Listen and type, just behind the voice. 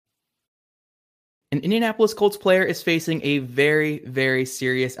An Indianapolis Colts player is facing a very, very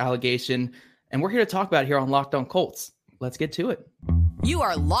serious allegation, and we're here to talk about it here on Locked On Colts. Let's get to it. You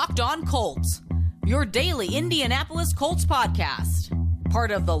are Locked On Colts, your daily Indianapolis Colts podcast.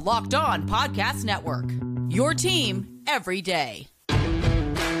 Part of the Locked On Podcast Network, your team every day.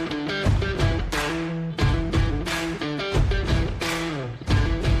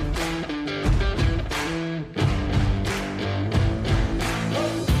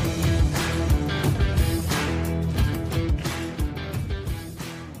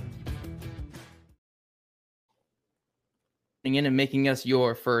 In and making us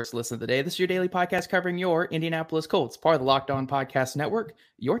your first listen of the day. This is your daily podcast covering your Indianapolis Colts, part of the Locked On Podcast Network,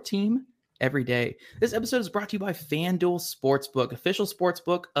 your team every day. This episode is brought to you by FanDuel Sportsbook, official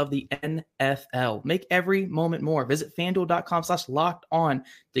sportsbook of the NFL. Make every moment more. Visit FanDuel.com/lockedon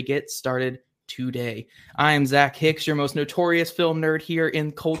to get started today. I am Zach Hicks, your most notorious film nerd here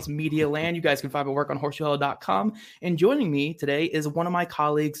in Colts media land. You guys can find my work on horseshoehello.com. And joining me today is one of my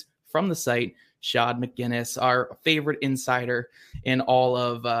colleagues from the site, Shad McGinnis, our favorite insider in all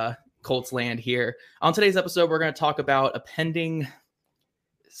of Colts land here. On today's episode, we're going to talk about a pending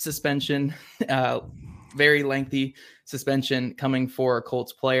suspension, very lengthy suspension coming for a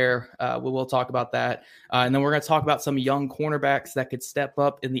Colts player. We will talk about that. And then we're going to talk about some young cornerbacks that could step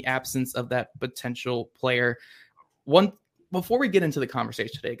up in the absence of that potential player. Before we get into the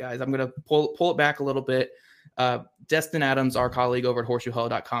conversation today, guys, I'm going to pull it back a little bit. Destin Adams, our colleague over at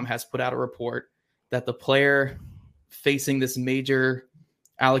horseshoehello.com, has put out a report that the player facing this major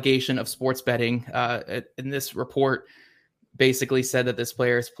allegation of sports betting, in this report basically said that this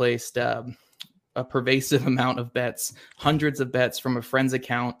player has placed a pervasive amount of bets, hundreds of bets from a friend's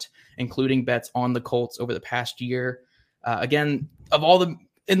account, including bets on the Colts over the past year. Again,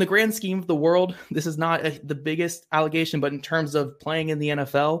 in the grand scheme of the world, this is not the biggest allegation, but in terms of playing in the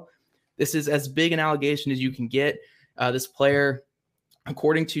NFL, this is as big an allegation as you can get. This player,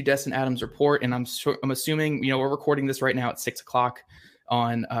 according to Destin Adams' report, and I'm assuming, we're recording this right now at 6:00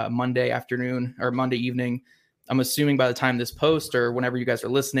 on Monday afternoon or Monday evening. I'm assuming by the time this post or whenever you guys are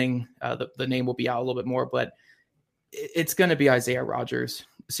listening, the name will be out a little bit more, but it's going to be Isaiah Rodgers,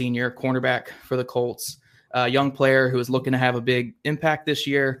 senior cornerback for the Colts, a young player who is looking to have a big impact this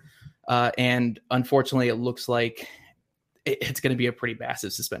year. And unfortunately, it looks like it's going to be a pretty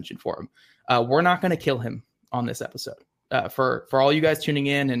massive suspension for him. We're not going to kill him on this episode. For all you guys tuning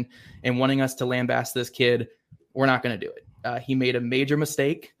in and wanting us to lambast this kid, we're not going to do it. He made a major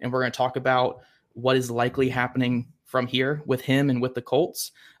mistake, and we're going to talk about what is likely happening from here with him and with the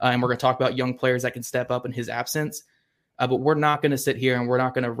Colts. And we're going to talk about young players that can step up in his absence. But we're not going to sit here and we're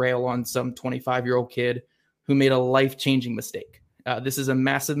not going to rail on some 25-year-old kid who made a life-changing mistake. This is a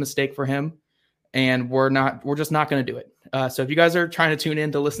massive mistake for him, and we're just not going to do it. So if you guys are trying to tune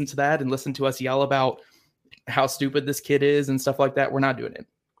in to listen to that and listen to us yell about how stupid this kid is and stuff like that, we're not doing it.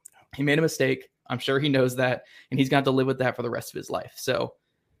 He made a mistake. I'm sure he knows that, and he's got to live with that for the rest of his life. So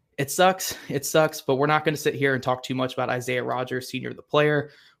it sucks, but we're not going to sit here and talk too much about Isaiah Rodgers, senior, the player.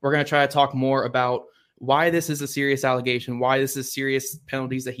 We're going to try to talk more about why this is a serious allegation, why this is serious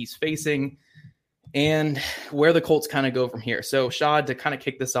penalties that he's facing, and where the Colts kind of go from here. So Shad, to kind of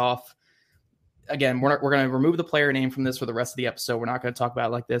kick this off, again, we're going to remove the player name from this for the rest of the episode. We're not going to talk about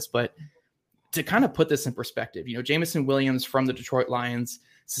it like this, but to kind of put this in perspective, Jameson Williams from the Detroit Lions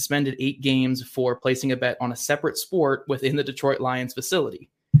suspended 8 games for placing a bet on a separate sport within the Detroit Lions facility.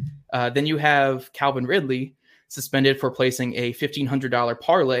 Then you have Calvin Ridley suspended for placing a $1,500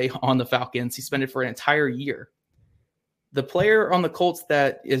 parlay on the Falcons, suspended for an entire year. The player on the Colts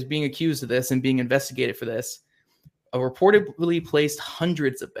that is being accused of this and being investigated for this reportedly placed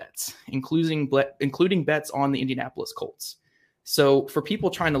hundreds of bets, including bets on the Indianapolis Colts. So for people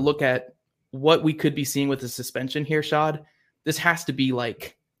trying to look at what we could be seeing with the suspension here, Shad, this has to be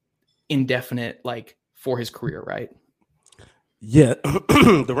like indefinite, like for his career, right? Yeah,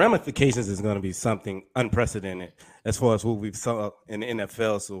 the ramifications is going to be something unprecedented as far as what we've saw in the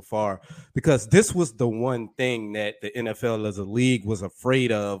NFL so far, because this was the one thing that the NFL as a league was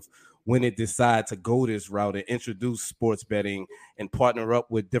afraid of when it decided to go this route and introduce sports betting and partner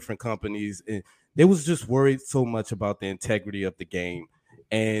up with different companies. And they was just worried so much about the integrity of the game.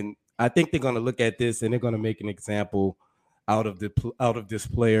 And I think they're going to look at this and they're going to make an example out of this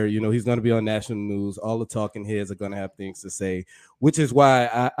player. He's going to be on national news. All the talking heads are going to have things to say, which is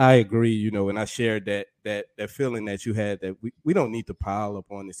why I agree, and I shared that feeling that you had, that we don't need to pile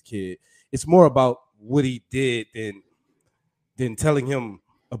up on this kid. It's more about what he did than telling him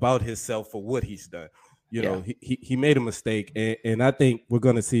about himself for what he's done. He made a mistake, and I think we're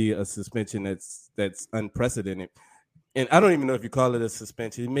going to see a suspension that's unprecedented. and I don't even know if you call it a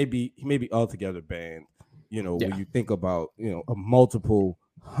suspension. He may be altogether banned. When you think about a multiple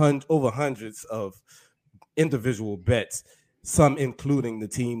over hundreds of individual bets, some including the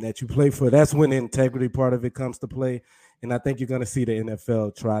team that you play for. That's when the integrity part of it comes to play. And I think you're going to see the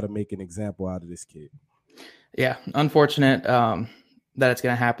NFL try to make an example out of this kid. Yeah, unfortunate that it's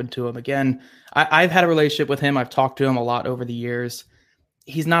going to happen to him again. I've had a relationship with him. I've talked to him a lot over the years.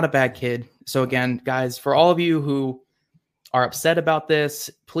 He's not a bad kid. So again, guys, for all of you who are upset about this,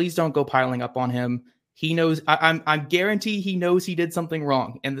 please don't go piling up on him. He knows. I'm guarantee he knows he did something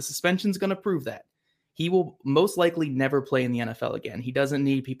wrong, and the suspension's going to prove that. He will most likely never play in the NFL again. He doesn't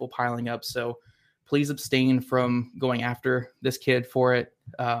need people piling up. So please abstain from going after this kid for it.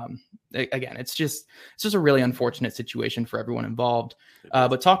 Again, it's just a really unfortunate situation for everyone involved.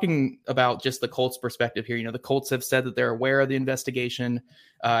 But talking about just the Colts perspective here, the Colts have said that they're aware of the investigation.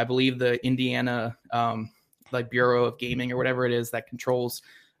 I believe the Indiana Bureau of Gaming or whatever it is that controls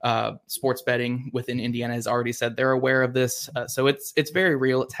sports betting within Indiana has already said they're aware of this. So it's very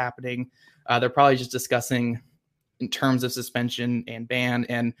real. It's happening. They're probably just discussing in terms of suspension and ban.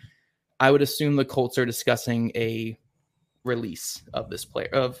 And I would assume the Colts are discussing a release of this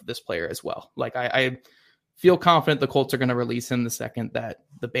player as well. Like I feel confident the Colts are going to release him the second that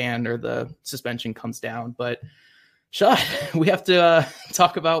the ban or the suspension comes down. But we have to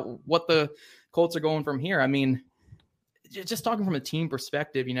talk about what the Colts are going from here. I mean, just talking from a team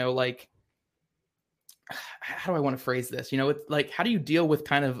perspective, how do I want to phrase this? It's like, how do you deal with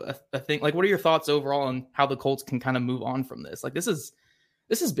kind of a thing? Like, what are your thoughts overall on how the Colts can kind of move on from this? Like, this is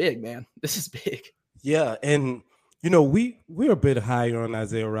big, man. This is big. Yeah. And, we're a bit higher on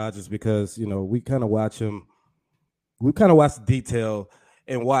Isaiah Rodgers because, we kind of watch him. We kind of watch the detail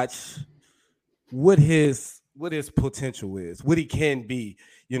and watch what his potential is, what he can be,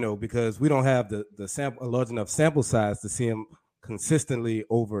 because we don't have a large enough sample size to see him consistently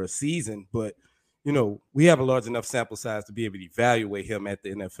over a season. But, we have a large enough sample size to be able to evaluate him at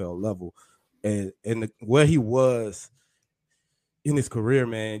the NFL level. And where he was in his career,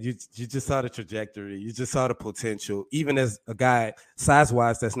 man, you just saw the trajectory. You just saw the potential. Even as a guy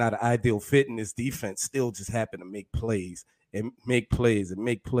size-wise that's not an ideal fit in his defense, still just happened to make plays and make plays and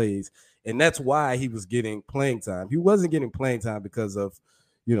make plays. And that's why he was getting playing time. He wasn't getting playing time because of,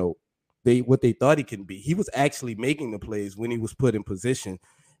 what they thought he can be. He was actually making the plays when he was put in position.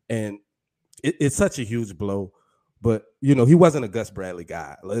 And it's such a huge blow. But, he wasn't a Gus Bradley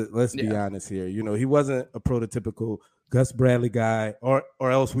guy. Let's be honest here. He wasn't a prototypical Gus Bradley guy, or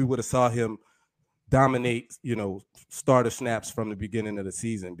else we would have saw him dominate, starter snaps from the beginning of the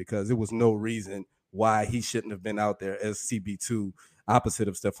season, because there was no reason why he shouldn't have been out there as CB2 opposite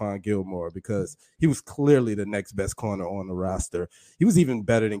of Stephon Gilmore, because he was clearly the next best corner on the roster. He was even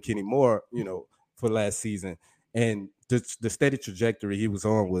better than Kenny Moore, for last season. And the steady trajectory he was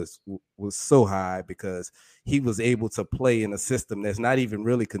on was so high because he was able to play in a system that's not even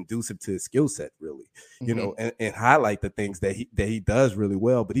really conducive to his skill set, really, and highlight the things that he does really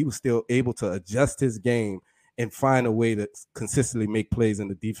well. But he was still able to adjust his game and find a way to consistently make plays in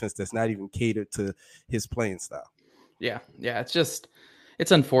the defense that's not even catered to his playing style. Yeah.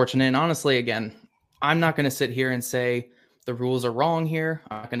 It's unfortunate. And honestly, again, I'm not going to sit here and say the rules are wrong here.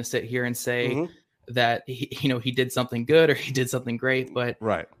 I'm not going to sit here and say that he did something good or he did something great, but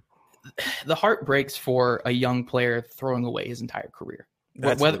right. The heart breaks for a young player throwing away his entire career.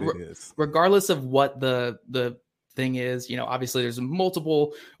 That's what it is. Regardless of what the thing is, obviously there's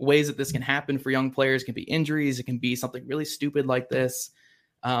multiple ways that this can happen for young players. It can be injuries. It can be something really stupid like this.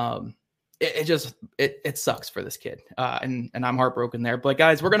 It sucks for this kid. And I'm heartbroken there, but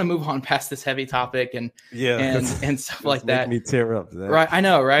guys, we're going to move on past this heavy topic and stuff like that. Make me tear up. Right. I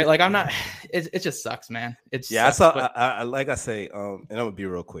know. Right. Like it just sucks, man. I like I say, and I'm gonna be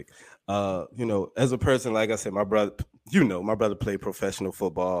real quick. As a person, like I said, my brother played professional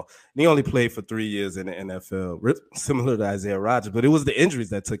football, and he only played for 3 years in the NFL, similar to Isaiah Rodgers, but it was the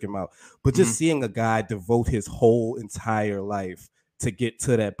injuries that took him out. But just seeing a guy devote his whole entire life to get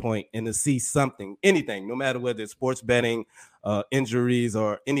to that point and to see anything, no matter whether it's sports betting, injuries,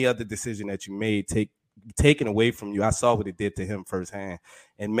 or any other decision that you made taken away from you. I saw what it did to him firsthand.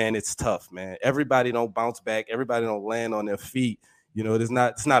 And man, it's tough, man. Everybody don't bounce back. Everybody don't land on their feet. It's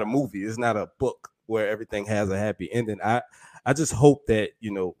not a movie. It's not a book where everything has a happy ending. I just hope that,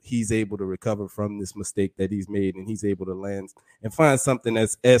 he's able to recover from this mistake that he's made, and he's able to land and find something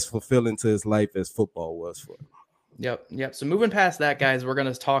that's as fulfilling to his life as football was for him. Yep. So moving past that, guys, we're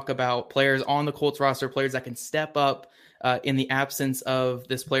going to talk about players on the Colts roster, players that can step up in the absence of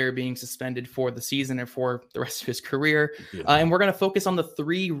this player being suspended for the season and for the rest of his career. Yeah. And we're going to focus on the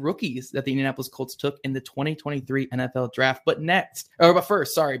 3 rookies that the Indianapolis Colts took in the 2023 NFL draft. But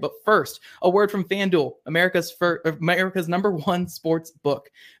first, a word from FanDuel, America's #1 sports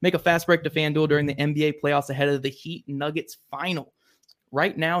book. Make a fast break to FanDuel during the NBA playoffs ahead of the Heat Nuggets final.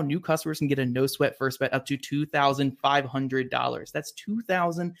 Right now, new customers can get a no-sweat first bet up to $2,500. That's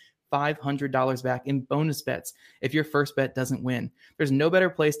 $2,500 back in bonus bets if your first bet doesn't win. There's no better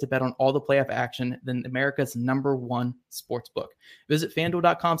place to bet on all the playoff action than America's #1 sportsbook. Visit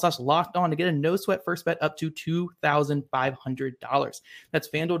FanDuel.com/lockedon to get a no-sweat first bet up to $2,500. That's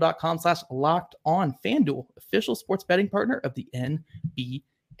FanDuel.com/lockedon. FanDuel, official sports betting partner of the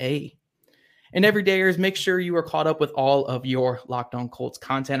NBA. And everydayers, make sure you are caught up with all of your Locked On Colts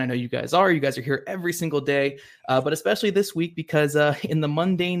content. I know you guys are. You guys are here every single day, but especially this week because in the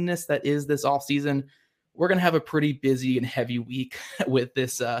mundaneness that is this offseason, we're going to have a pretty busy and heavy week with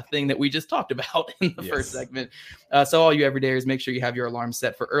this thing that we just talked about in the first segment. So all you everydayers, make sure you have your alarm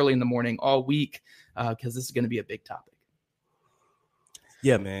set for early in the morning all week because this is going to be a big topic.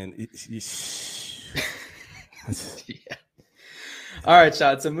 Yeah, man. Yeah. All right,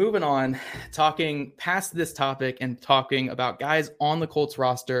 Shad. So moving on, talking past this topic and talking about guys on the Colts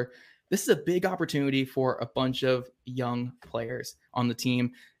roster, this is a big opportunity for a bunch of young players on the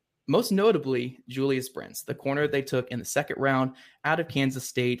team. Most notably, Julius Brents, the corner they took in the second round out of Kansas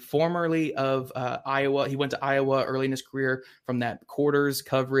State, formerly of Iowa. He went to Iowa early in his career from that quarters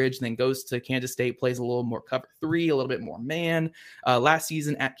coverage, then goes to Kansas State, plays a little more cover 3, a little bit more man. Last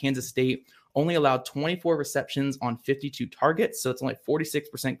season at Kansas State, only allowed 24 receptions on 52 targets. So it's only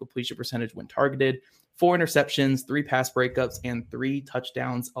 46% completion percentage when targeted, 4 interceptions, 3 pass breakups, and 3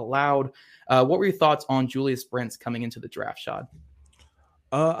 touchdowns allowed. What were your thoughts on Julius Brents coming into the draft, Shad?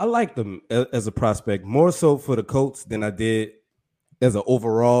 I liked him as a prospect, more so for the Colts than I did as an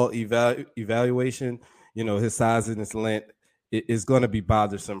overall evaluation. You know, his size and his length is going to be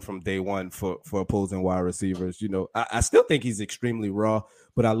bothersome from day one for opposing wide receivers. You know, I still think he's extremely raw,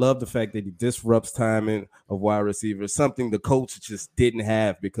 but I love the fact that he disrupts timing of wide receivers, something the Colts just didn't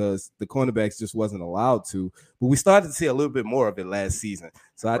have because the cornerbacks just wasn't allowed to. But we started to see a little bit more of it last season.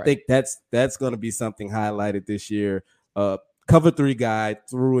 So I think that's going to be something highlighted this year. Cover 3 guy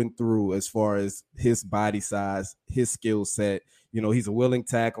through and through as far as his body size, his skill set. You know, he's a willing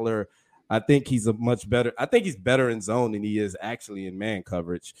tackler. I think he's better in zone than he is actually in man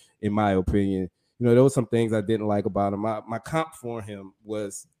coverage, in my opinion. You know, there were some things I didn't like about him. My comp for him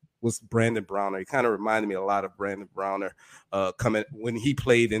was Brandon Browner. He kind of reminded me a lot of Brandon Browner coming when he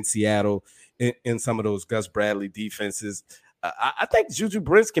played in Seattle in some of those Gus Bradley defenses. I think Juju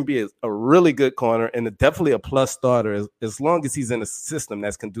Brents can be a really good corner and definitely a plus starter as long as he's in a system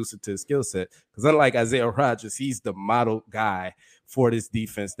that's conducive to his skill set. Because unlike Isaiah Rodgers, he's the model guy for this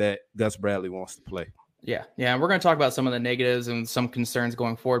defense that Gus Bradley wants to play. Yeah. And we're going to talk about some of the negatives and some concerns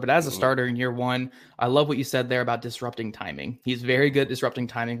going forward. But as a starter in year one, I love what you said there about disrupting timing. He's very good at disrupting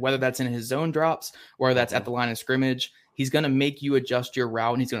timing, whether that's in his zone drops or that's at the line of scrimmage. He's going to make you adjust your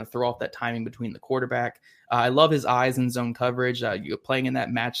route, and he's going to throw off that timing between the quarterback. I love his eyes in zone coverage. You're playing in that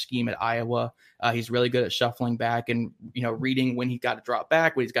match scheme at Iowa. He's really good at shuffling back and, you know, reading when he's got to drop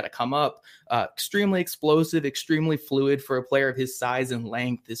back, when he's got to come up. Extremely explosive, extremely fluid for a player of his size and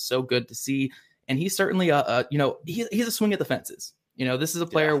length is so good to see. And he's certainly he's a swing at the fences. You know, this is a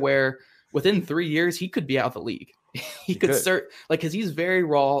player where within 3 years he could be out of the league. he could start because he's very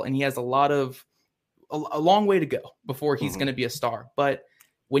raw and he has a long way to go before he's going to be a star. But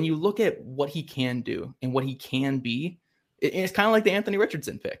when you look at what he can do and what he can be, it's kind of like the Anthony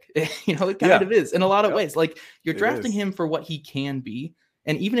Richardson pick. You know, it kind of is in a lot of ways. Like you're drafting him for what he can be.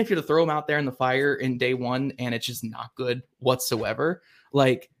 And even if you're to throw him out there in the fire in day one and it's just not good whatsoever,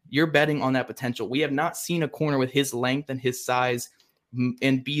 like you're betting on that potential. We have not seen a corner with his length and his size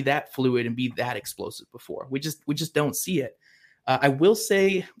and be that fluid and be that explosive before. We just don't see it. I will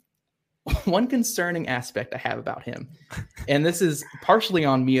say one concerning aspect I have about him, and this is partially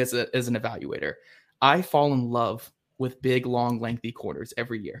on me as an evaluator. I fall in love with big, long, lengthy corners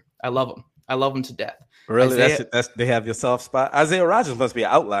every year. I love them. I love them to death. Really? That's they have your soft spot? Isaiah Rodgers must be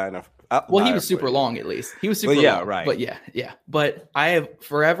an outlier. Well, he was super long, at least. He was super long. Right. But yeah. But I have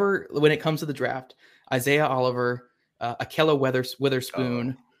forever, when it comes to the draft, Isaiah Oliver, Akella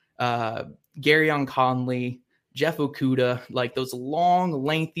Witherspoon, Garyon Conley, Jeff Okudah, like those long,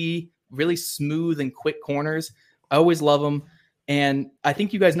 lengthy, really smooth and quick corners. I always love them. And I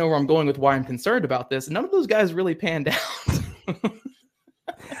think you guys know where I'm going with why I'm concerned about this. None of those guys really panned out.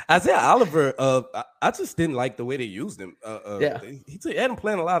 Isaiah Oliver, I just didn't like the way they used him. He had him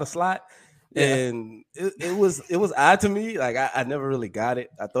playing a lot of slot. And it was odd to me. Like I never really got it.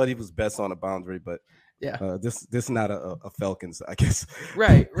 I thought he was best on the boundary, but this not a Falcons, I guess.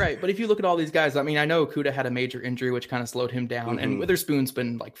 Right. But if you look at all these guys, I mean, I know Okudah had a major injury which kind of slowed him down, and Witherspoon's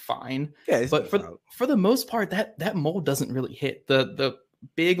been like fine. Yeah, but for the most part, that mold doesn't really hit the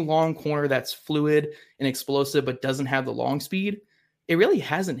big long corner that's fluid and explosive but doesn't have the long speed. It really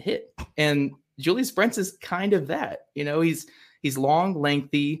hasn't hit. And Julius Brents is kind of that. He's long,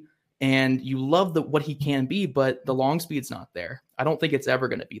 lengthy, and you love what he can be, but the long speed's not there. I don't think it's ever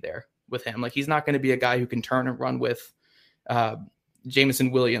going to be there with him. Like, he's not going to be a guy who can turn and run with Jameson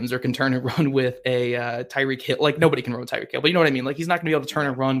Williams, or can turn and run with a Tyreek Hill. Like, nobody can run with Tyreek Hill, but you know what I mean? Like, he's not going to be able to turn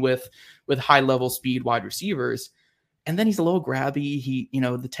and run with high level speed wide receivers. And then he's a little grabby.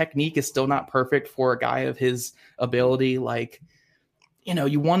 The technique is still not perfect for a guy of his ability. Like,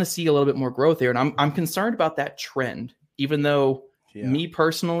 you want to see a little bit more growth there. And I'm concerned about that trend, even though me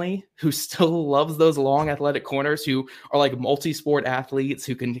personally, who still loves those long athletic corners who are like multi-sport athletes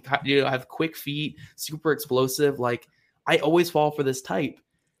who can have quick feet, super explosive. Like, I always fall for this type.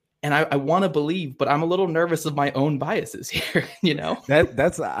 And I want to believe, but I'm a little nervous of my own biases here,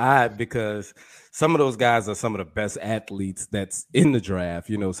 That's odd, because some of those guys are some of the best athletes that's in the draft.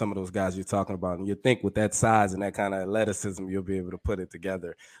 Some of those guys you're talking about, and you think with that size and that kind of athleticism, you'll be able to put it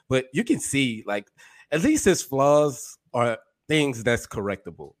together. But you can see, like, at least his flaws are things that's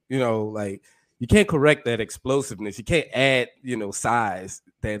correctable. Like, you can't correct that explosiveness. You can't add, size,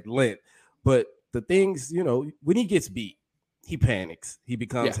 that length. But the things, when he gets beat, he panics. He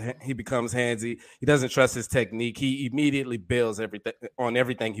becomes handsy. He doesn't trust his technique. He immediately bails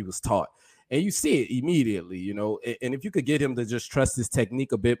everything he was taught. And you see it immediately, And if you could get him to just trust his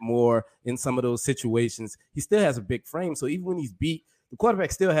technique a bit more in some of those situations, he still has a big frame. So even when he's beat, the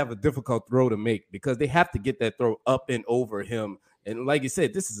quarterback still have a difficult throw to make, because they have to get that throw up and over him. And like you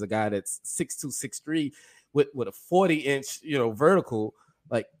said, this is a guy that's 6'2", 6'3", with a 40-inch, vertical.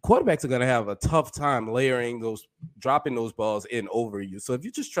 Like, quarterbacks are going to have a tough time dropping those balls in over you. So if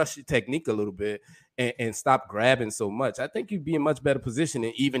you just trust your technique a little bit and stop grabbing so much, I think you'd be in much better position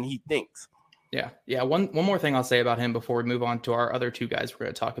than even he thinks. Yeah. One more thing I'll say about him before we move on to our other two guys we're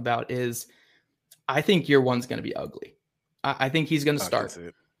going to talk about is, I think year one's going to be ugly. I think he's going to start.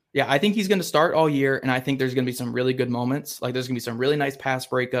 Yeah, I think he's going to start all year, and I think there's going to be some really good moments. Like, there's going to be some really nice pass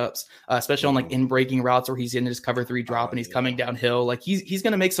breakups, especially on like in breaking routes where he's in his cover 3 drop and he's coming downhill. Like, he's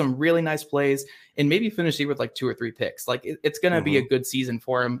going to make some really nice plays and maybe finish with like 2 or 3 picks. Like, it's going to be a good season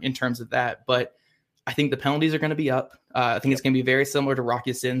for him in terms of that. But I think the penalties are going to be up. I think it's going to be very similar to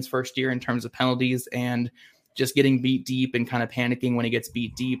Rocky Sin's first year in terms of penalties and just getting beat deep and kind of panicking when he gets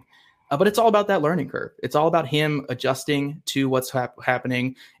beat deep. But it's all about that learning curve. It's all about him adjusting to what's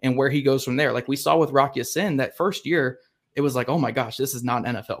happening and where he goes from there. Like we saw with Rocky Sin that first year, it was like, oh my gosh, this is not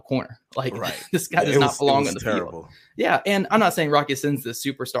an NFL corner. Like this guy does not belong in the field. Yeah. And I'm not saying Rocky Sin's the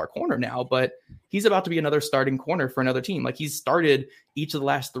superstar corner now, but he's about to be another starting corner for another team. Like he's started each of the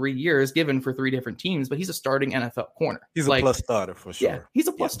last 3 years given for 3 different teams, but he's a starting NFL corner. He's a plus starter for sure. Yeah, he's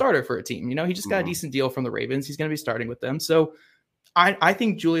a plus starter for a team. You know, he just got a decent deal from the Ravens. He's going to be starting with them. So I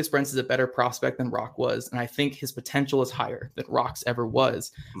think Julius Brents is a better prospect than Rock was, and I think his potential is higher than Rock's ever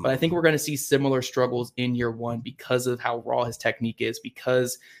was. But I think we're going to see similar struggles in year one because of how raw his technique is,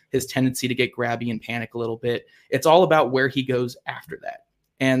 because his tendency to get grabby and panic a little bit. It's all about where he goes after that.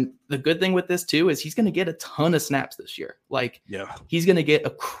 And the good thing with this, too, is he's going to get a ton of snaps this year. Like, he's going to get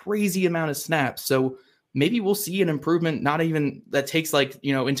a crazy amount of snaps. So maybe we'll see an improvement, not even that takes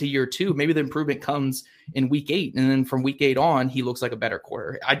into year 2. Maybe the improvement comes in week 8. And then from week 8 on, he looks like a better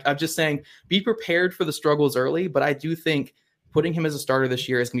quarter. I'm just saying, be prepared for the struggles early. But I do think putting him as a starter this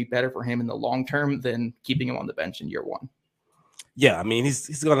year is going to be better for him in the long term than keeping him on the bench in year 1. Yeah, I mean,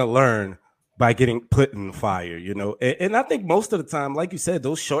 he's going to learn by getting put in the fire, you know. And I think most of the time, like you said,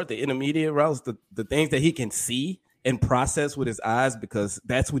 those short, the intermediate routes, the things that he can see and process with his eyes, because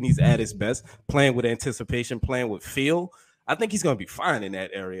that's when he's at his best, playing with anticipation, playing with feel. I think he's going to be fine in that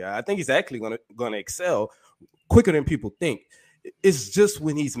area. I think he's actually going to excel quicker than people think. It's just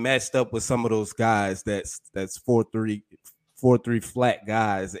when he's matched up with some of those guys that's 4-3 flat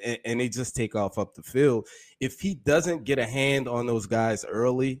guys, and they just take off up the field. If he doesn't get a hand on those guys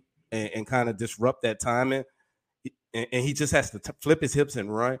early and kind of disrupt that timing, and he just has to flip his hips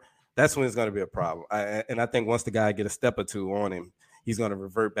and run, that's when it's going to be a problem. And I think once the guy get a step or two on him, he's going to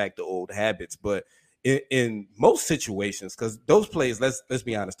revert back to old habits. But in most situations, because those plays, let's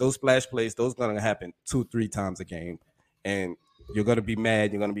be honest, those splash plays, those are going to happen 2-3 times a game. And you're going to be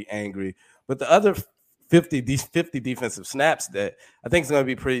mad. You're going to be angry. But the other 50 defensive snaps that I think is going to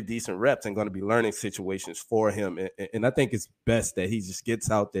be pretty decent reps and going to be learning situations for him. And I think it's best that he just gets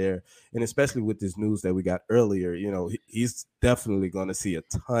out there. And especially with this news that we got earlier, he's definitely going to see a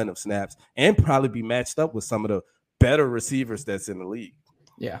ton of snaps and probably be matched up with some of the better receivers that's in the league.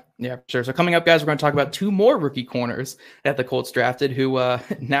 Yeah, sure. So coming up, guys, we're going to talk about 2 more rookie corners that the Colts drafted who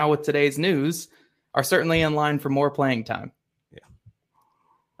now with today's news are certainly in line for more playing time.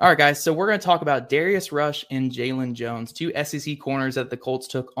 All right, guys, so we're going to talk about Darius Rush and Jalen Jones, 2 SEC corners that the Colts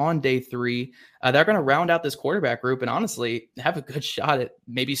took on day 3. They're going to round out this quarterback group and honestly have a good shot at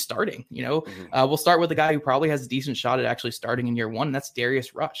maybe starting. We'll start with the guy who probably has a decent shot at actually starting in year 1, and that's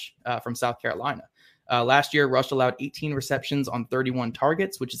Darius Rush from South Carolina. Last year, Rush allowed 18 receptions on 31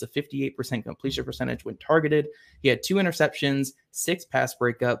 targets, which is a 58% completion percentage when targeted. He had 2 interceptions, 6 pass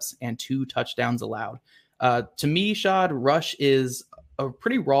breakups, and 2 touchdowns allowed. To me, Shad, Rush is a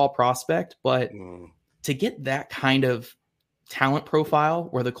pretty raw prospect, but to get that kind of talent profile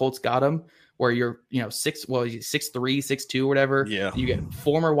where the Colts got him, where you're, 6'3", 6'2", whatever. Yeah. You get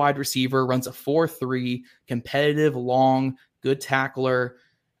former wide receiver, runs a 4.3, competitive, long, good tackler.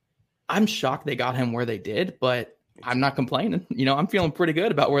 I'm shocked they got him where they did, but I'm not complaining. I'm feeling pretty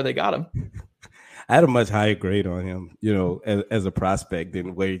good about where they got him. I had a much higher grade on him, as a prospect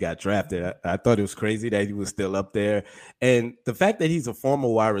than where he got drafted. I thought it was crazy that he was still up there. And the fact that he's a former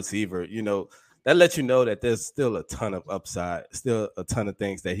wide receiver, that lets you know that there's still a ton of upside, still a ton of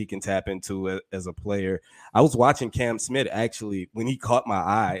things that he can tap into as a player. I was watching Cam Smith actually when he caught my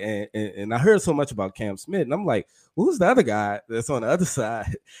eye, and I heard so much about Cam Smith, and I'm like, who's the other guy that's on the other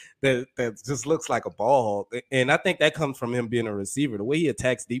side that just looks like a ball hog? And I think that comes from him being a receiver. The way he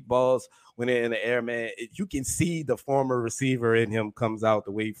attacks deep balls when they're in the air, man, you can see the former receiver in him comes out,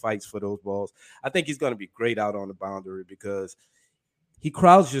 the way he fights for those balls. I think he's going to be great out on the boundary because he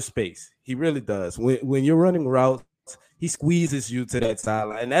crowds your space. He really does. When you're running routes, he squeezes you to that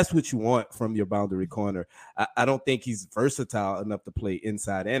sideline, and that's what you want from your boundary corner. I don't think he's versatile enough to play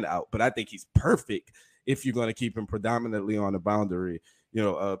inside and out, but I think he's perfect if you're going to keep him predominantly on the boundary.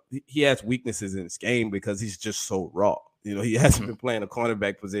 He has weaknesses in his game because he's just so raw. He hasn't been playing a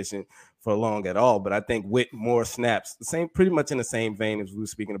cornerback position for long at all, but I think with more snaps, pretty much in the same vein as we were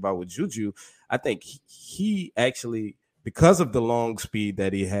speaking about with Juju, I think he actually, because of the long speed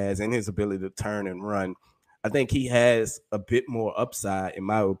that he has and his ability to turn and run, I think he has a bit more upside, in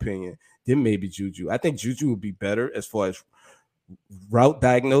my opinion, than maybe Juju. I think Juju would be better as far as route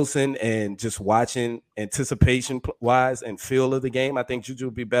diagnosing and just watching anticipation wise and feel of the game. I think Juju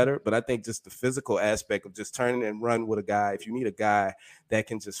would be better, but I think just the physical aspect of just turning and run with a guy, if you need a guy that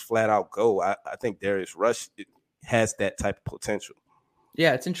can just flat out go, I think Darius Rush has that type of potential.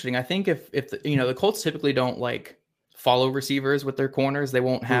 Yeah, it's interesting. I think if the Colts typically don't follow receivers with their corners, they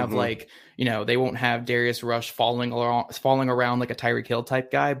won't have they won't have Darius Rush falling around like a Tyreek Hill type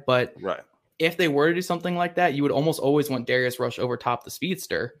guy, but right. If they were to do something like that, you would almost always want Darius Rush over top the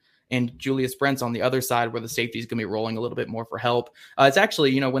speedster and Julius Brents on the other side where the safety is going to be rolling a little bit more for help. It's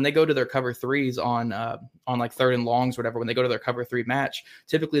actually, when they go to their cover 3s on like 3rd and longs, whatever, when they go to their cover 3 match,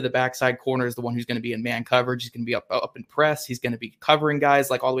 typically the backside corner is the one who's going to be in man coverage. He's going to be up in press. He's going to be covering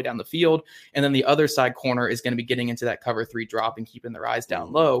guys like all the way down the field. And then the other side corner is going to be getting into that cover 3 drop and keeping their eyes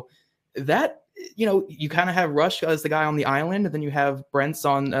down low. That, you kind of have Rush as the guy on the island, and then you have Brents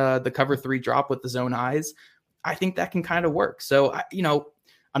on the cover 3 drop with the zone eyes. I think that can kind of work. So,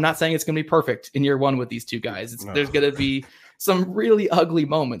 I'm not saying it's going to be perfect in year 1 with these 2 guys. There's going to be some really ugly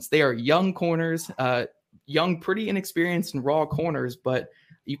moments. They are young corners, pretty inexperienced and raw corners, but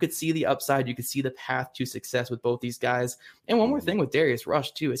you could see the upside. You could see the path to success with both these guys. And one more thing with Darius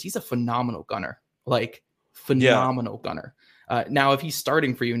Rush too, is he's a phenomenal gunner, gunner. Now, if he's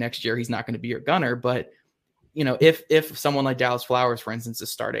starting for you next year, he's not going to be your gunner. But, if someone like Dallas Flowers, for instance,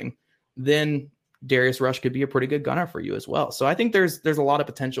 is starting, then Darius Rush could be a pretty good gunner for you as well. So I think there's a lot of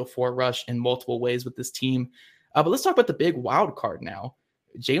potential for Rush in multiple ways with this team. But let's talk about the big wild card now.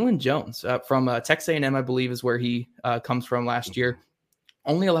 Jalen Jones from Texas A&M, I believe, is where he comes from last year.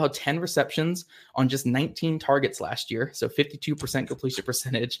 Only allowed 10 receptions on just 19 targets last year. So 52% completion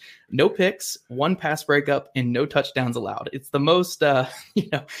percentage, no picks, 1 pass breakup, and no touchdowns allowed. It's the most,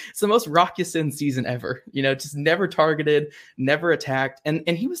 it's the most Rock Ya-Sin season ever. Just never targeted, never attacked. And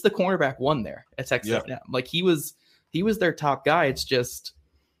he was the cornerback 1 there at Texas A&M. Like he was their top guy. It's just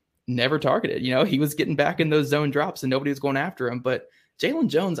never targeted. He was getting back in those zone drops and nobody was going after him. But Jalen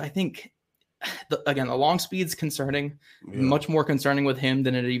Jones, I think, the long speed's concerning, much more concerning with him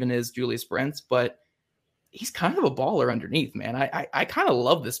than it even is Julius Brents, but he's kind of a baller underneath, man. I kind of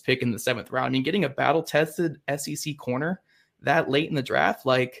love this pick in the 7th round. I mean, getting a battle-tested SEC corner that late in the draft,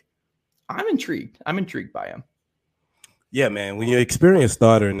 I'm intrigued. I'm intrigued by him. Yeah, man. When you're an experienced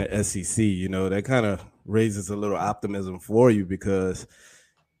starter in the SEC, that kind of raises a little optimism for you, because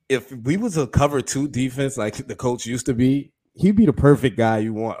if we was a cover 2 defense like the Colts used to be, he'd be the perfect guy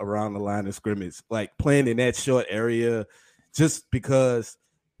you want around the line of scrimmage, like playing in that short area, just because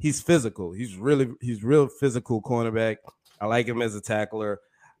he's physical. He's real physical cornerback. I like him as a tackler.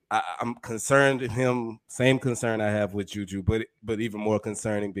 I'm concerned with him, same concern I have with Juju, but even more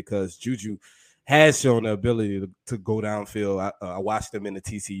concerning because Juju has shown the ability to go downfield. I watched him in the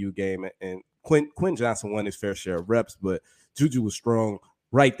TCU game, and Quinn Johnson won his fair share of reps, but Juju was strong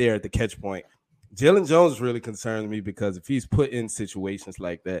right there at the catch point. Jalen Jones really concerns me because if he's put in situations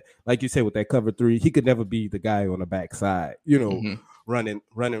like that, like you said, with that cover 3, he could never be the guy on the backside,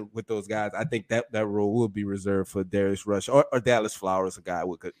 running with those guys. I think that role will be reserved for Darius Rush or Dallas Flowers, a guy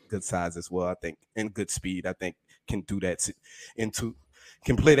with good size as well, I think, and good speed. I think can do that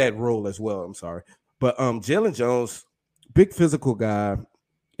can play that role as well. I'm sorry. But Jalen Jones, big physical guy,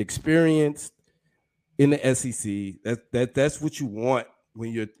 experienced in the SEC. That's what you want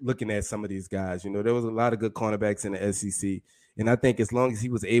when you're looking at some of these guys. There was a lot of good cornerbacks in the SEC. And I think as long as he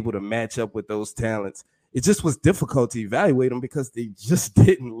was able to match up with those talents, it just was difficult to evaluate them because they just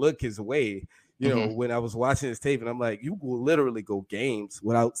didn't look his way. When I was watching his tape, and I'm like, you will literally go games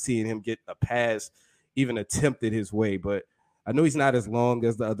without seeing him get a pass even attempted his way. But I know he's not as long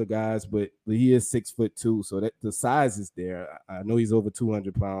as the other guys, but he is 6'2", so that the size is there. I know he's over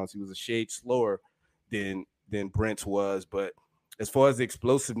 200 pounds. He was a shade slower than Brent was, but as far as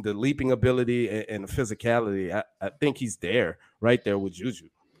the leaping ability and the physicality, I think he's right there with Juju.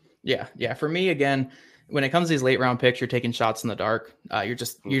 Yeah. For me, again, when it comes to these late round picks, you're taking shots in the dark. You're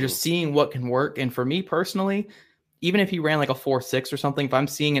just seeing what can work. And for me personally, even if he ran like a 4.6 or something, if I'm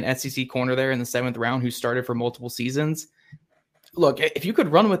seeing an SEC corner there in the 7th round who started for multiple seasons, look, if you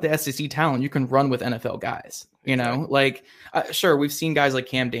could run with the SEC talent, you can run with NFL guys. Sure, we've seen guys like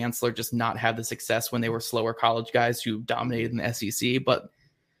Cam Dantzler just not have the success when they were slower college guys who dominated in the SEC, but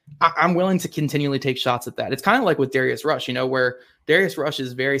I'm willing to continually take shots at that. It's kind of like with Darius Rush, where Darius Rush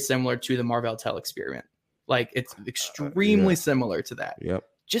is very similar to the Marvell Tell experiment. Like, it's extremely similar to that. Yep.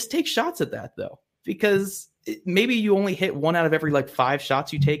 Just take shots at that, though, because maybe you only hit 1 out of every 5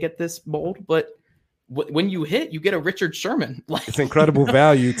 shots you take at this mold, but when you hit, you get a Richard Sherman. It's incredible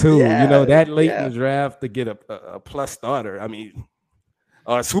value too. That late in the draft to get a plus starter. I mean,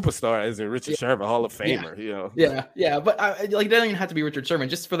 a superstar is a Richard Sherman, Hall of Famer. Yeah. But they don't even have to be Richard Sherman,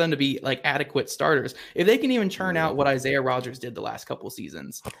 just for them to be adequate starters. If they can even churn out what Isaiah Rodgers did the last couple of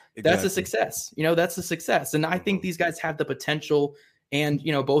seasons, that's a success. That's a success. And I think these guys have the potential. And,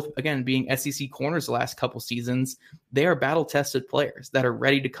 both, again, being SEC corners the last couple seasons, they are battle-tested players that are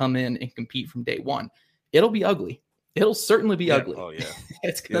ready to come in and compete from day one. It'll be ugly. It'll certainly be ugly. Oh, yeah.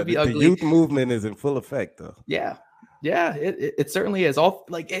 It's going to be ugly. The youth movement is in full effect, though. Yeah. It certainly is.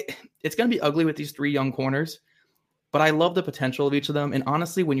 It's going to be ugly with these 3 young corners, but I love the potential of each of them. And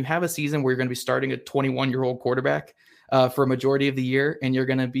honestly, when you have a season where you're going to be starting a 21-year-old quarterback for a majority of the year, and you're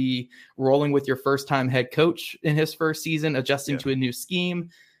going to be rolling with your first-time head coach in his first season, adjusting to a new scheme,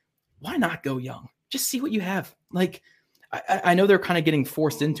 why not go young? Just see what you have. I know they're kind of getting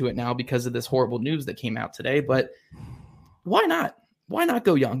forced into it now because of this horrible news that came out today, but why not? Why not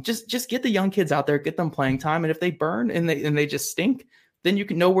go young? Just get the young kids out there, get them playing time, and if they burn and they just stink, then you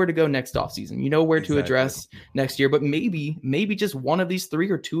can know where to go next offseason. You know where to address next year, but maybe just one of these 3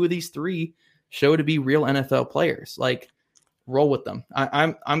 or 2 of these 3 show to be real NFL players. Roll with them.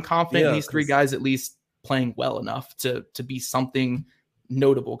 I'm confident these 3 guys at least playing well enough to be something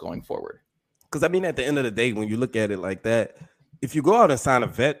notable going forward. Because, at the end of the day, when you look at it like that, if you go out and sign a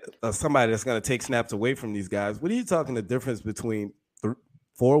vet or somebody that's going to take snaps away from these guys, what are you talking the difference between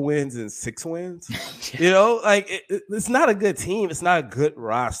 4 wins and 6 wins? It's not a good team. It's not a good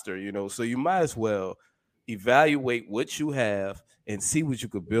roster, so you might as well evaluate what you have and see what you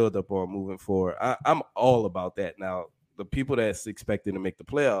could build up on moving forward. I'm all about that. Now, the people that's expecting to make the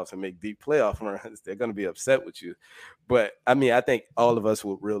playoffs and make deep playoff runs, they're going to be upset with you. But, I think all of us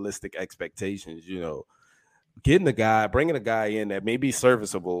with realistic expectations, bringing a guy in that may be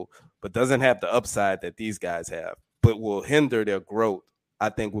serviceable, but doesn't have the upside that these guys have, but will hinder their growth, I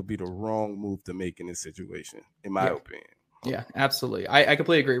think would be the wrong move to make in this situation, in my opinion. Yeah, absolutely. I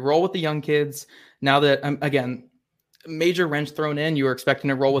completely agree. Roll with the young kids. Now that, again, major wrench thrown in, you were expecting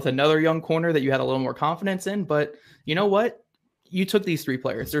to roll with another young corner that you had a little more confidence in, but you know what? you took these three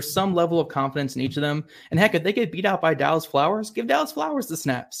players. There's some level of confidence in each of them. And heck, if they get beat out by Dallas Flowers, give Dallas Flowers the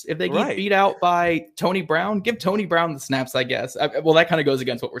snaps. If they get beat out by Tony Brown, give Tony Brown the snaps, I guess. Well, that kind of goes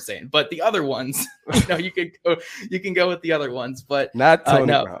against what we're saying. But the other ones, you can go with the other ones. But not Tony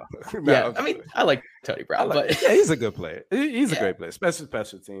Brown. No, yeah, I mean, I like Tony Brown. But he's a good player. He's a great player, especially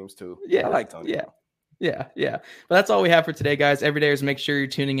special teams too. Yeah, I like Tony Brown. Yeah. But that's all we have for today, guys. Every day is make sure you're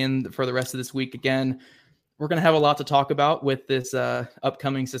tuning in for the rest of this week. Again, we're going to have a lot to talk about with this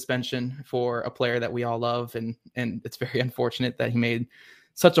upcoming suspension for a player that we all love. And it's very unfortunate that he made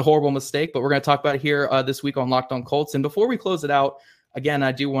such a horrible mistake, but we're going to talk about it here this week on Locked On Colts. And before we close it out, again,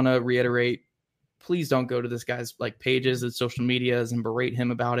 I do want to reiterate, please don't go to this guy's pages and social medias and berate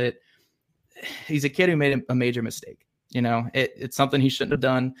him about it. He's a kid who made a major mistake. It's something he shouldn't have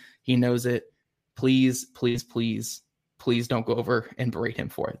done. He knows it. Please don't go over and berate him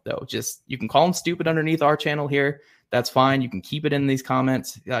for it, though. Just, you can call him stupid underneath our channel here. That's fine. You can keep it in these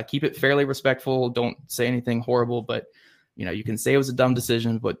comments. Keep it fairly respectful. Don't say anything horrible, but you can say it was a dumb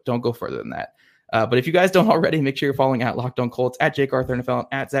decision, but don't go further than that. But if you guys don't already, make sure you're following at Locked On Colts, at Jake Arthur NFL,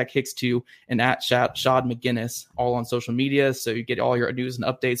 at Zach Hicks 2, and at Shad McGinnis, all on social media. So you get all your news and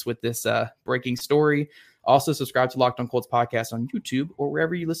updates with this breaking story. Also, subscribe to Locked On Colts podcast on YouTube or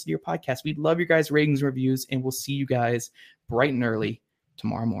wherever you listen to your podcast. We'd love your guys' ratings and reviews, and we'll see you guys bright and early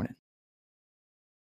tomorrow morning.